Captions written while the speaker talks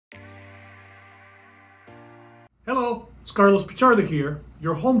Hello, it's Carlos Pichardo here,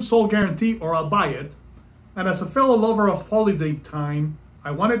 your home sold guarantee or I'll buy it. And as a fellow lover of holiday time,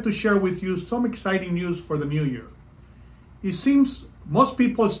 I wanted to share with you some exciting news for the new year. It seems most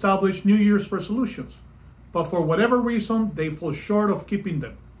people establish New Year's resolutions, but for whatever reason, they fall short of keeping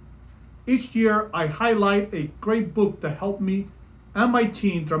them. Each year, I highlight a great book that helped me and my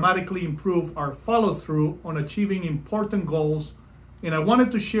team dramatically improve our follow-through on achieving important goals, and I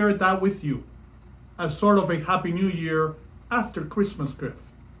wanted to share that with you as sort of a Happy New Year after Christmas gift.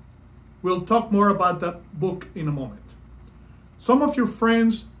 We'll talk more about that book in a moment. Some of your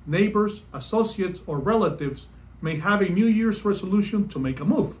friends, neighbors, associates, or relatives may have a New Year's resolution to make a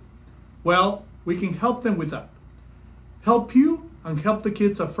move. Well, we can help them with that. Help you and help the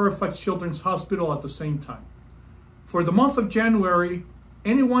kids at Fairfax Children's Hospital at the same time. For the month of January,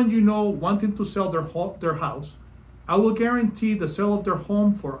 anyone you know wanting to sell their house, I will guarantee the sale of their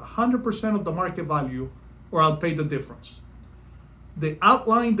home for 100% of the market value, or I'll pay the difference. They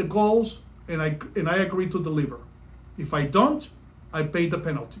outline the goals and I agree to deliver. If I don't, I pay the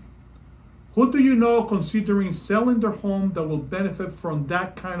penalty. Who do you know considering selling their home that will benefit from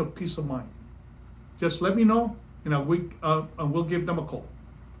that kind of peace of mind? Just let me know in a week and we'll give them a call.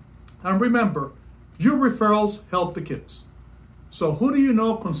 And remember, your referrals help the kids. So who do you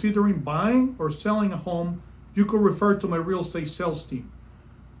know considering buying or selling a home you could refer to my real estate sales team?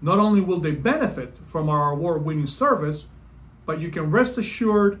 Not only will they benefit from our award-winning service, but you can rest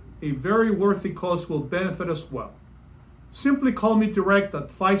assured a very worthy cause will benefit as well. Simply call me direct at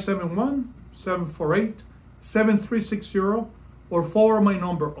 571-748-7360 or forward my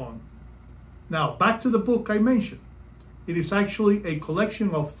number on. Now back to the book I mentioned. It is actually a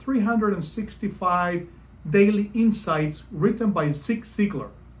collection of 365 daily insights written by Zig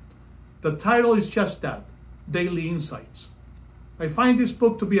Ziglar. The title is just that, Daily Insights. I find this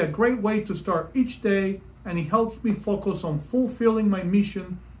book to be a great way to start each day, and it helps me focus on fulfilling my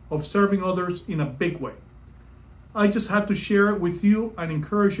mission of serving others in a big way. I just had to share it with you and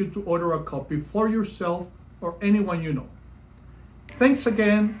encourage you to order a copy for yourself or anyone you know. Thanks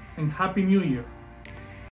again and Happy New Year.